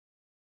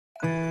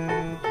You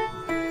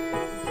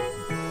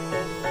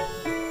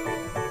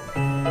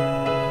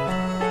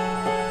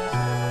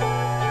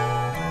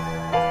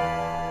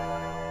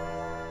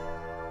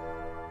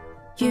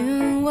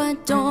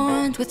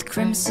adorned with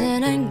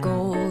crimson and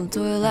gold,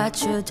 toil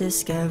at your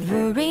desk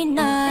every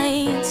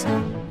night,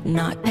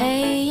 not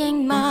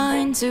paying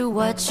mind to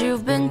what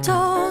you've been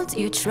told.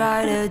 You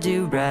try to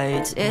do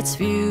right, it's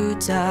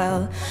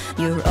futile.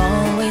 You're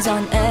always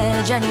on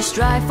edge and you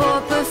strive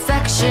for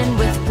perfection,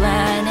 with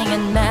planning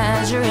and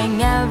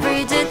measuring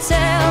every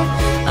detail.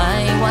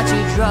 I watch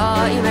you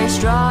draw, erase,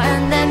 draw,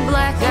 and then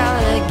black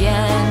out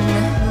again.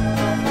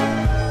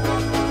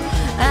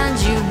 And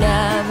you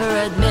never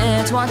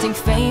admit wanting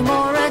fame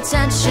or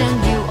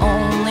attention. You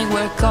only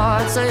work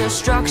hard so your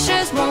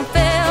structures won't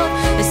fail.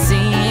 Is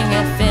seeing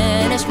it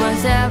finished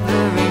worth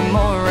every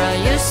Mora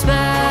you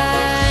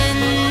spend?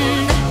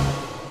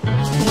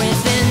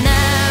 Within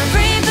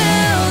every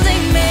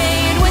building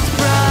made with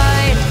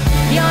pride,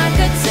 the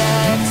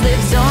architect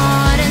lives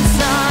on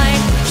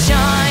inside.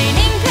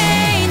 Shining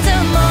paint, a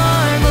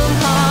marble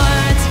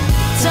heart,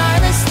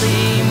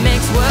 tirelessly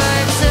makes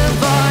works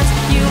of art.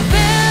 You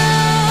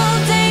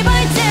build day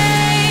by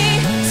day,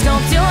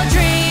 sculpt your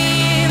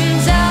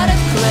dreams out of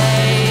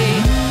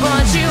clay,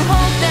 but you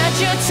hope that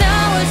your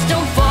towers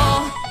don't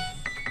fall,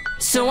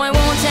 so I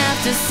won't have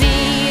to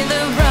see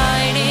the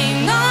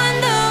writing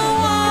on the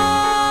wall.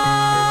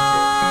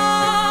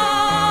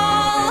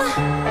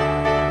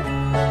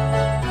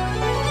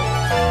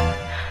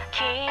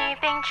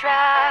 Keeping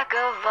track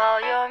of all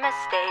your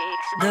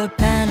mistakes, the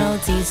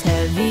penalties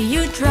heavy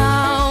you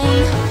drown.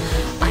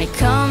 I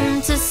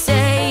come to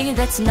say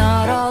that's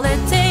not all it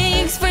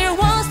takes for your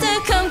walls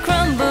to come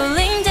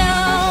crumbling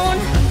down.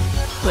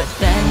 But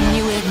then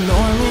you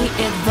ignore me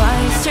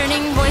advice,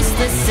 turning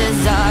voiceless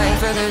as I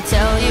further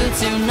tell you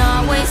to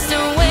not waste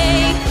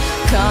away.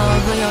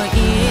 Cover your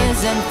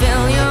ears and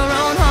fill your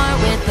own heart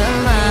with the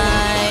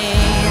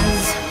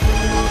lies,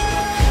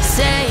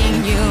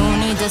 saying you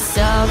need to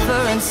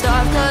suffer and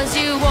starve cause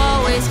you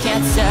always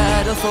can't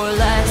settle for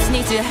less.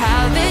 Need to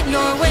have it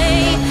your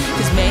way,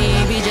 cause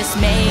maybe, just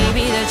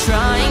maybe, they're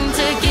trying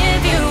to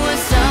give you a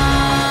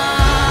sign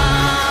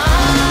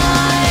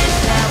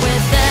that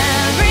with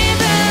every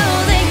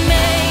building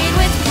made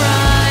with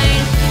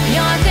pride, the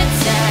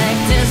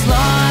architect is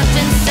locked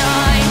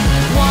inside.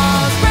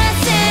 Walls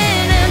press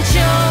in and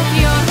choke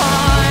your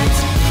heart,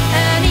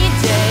 any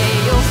day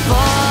you'll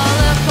fall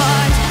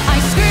apart. I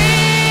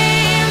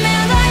scream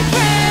and I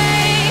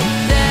pray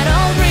that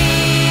I'll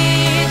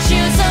reach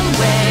you some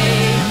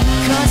way,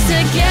 cause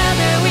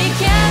together we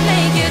can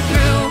make it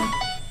through.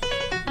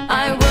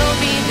 I will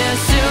be there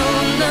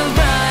soon, the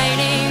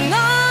writing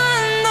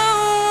on the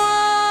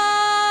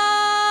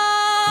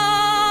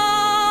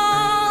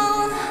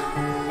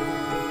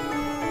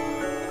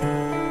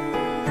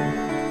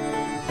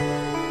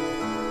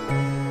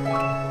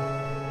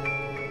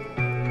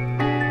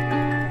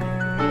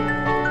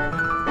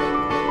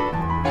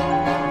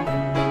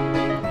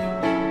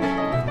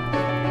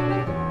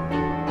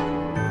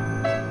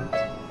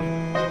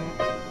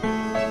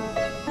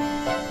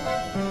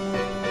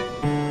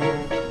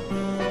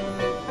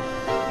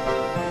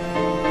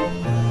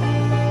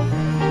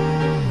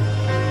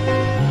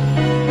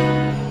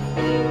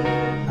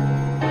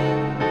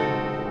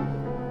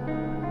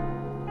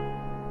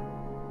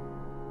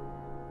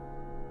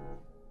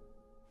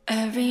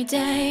Every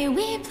day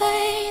we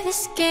play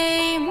this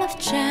game of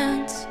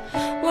chance,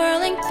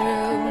 whirling through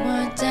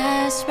a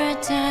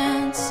desperate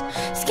dance,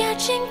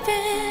 sketching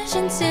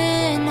visions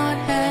in our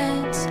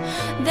heads.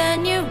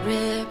 Then you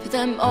rip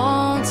them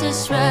all to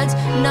shreds.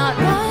 Not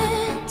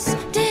once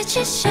did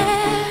you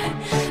share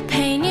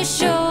pain you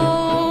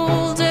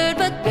shouldered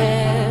but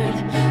bared.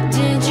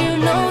 Did you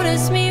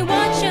notice me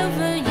watch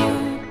over you?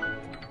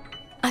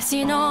 I've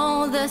seen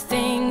all the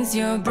things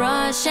your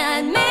brush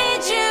had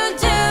made you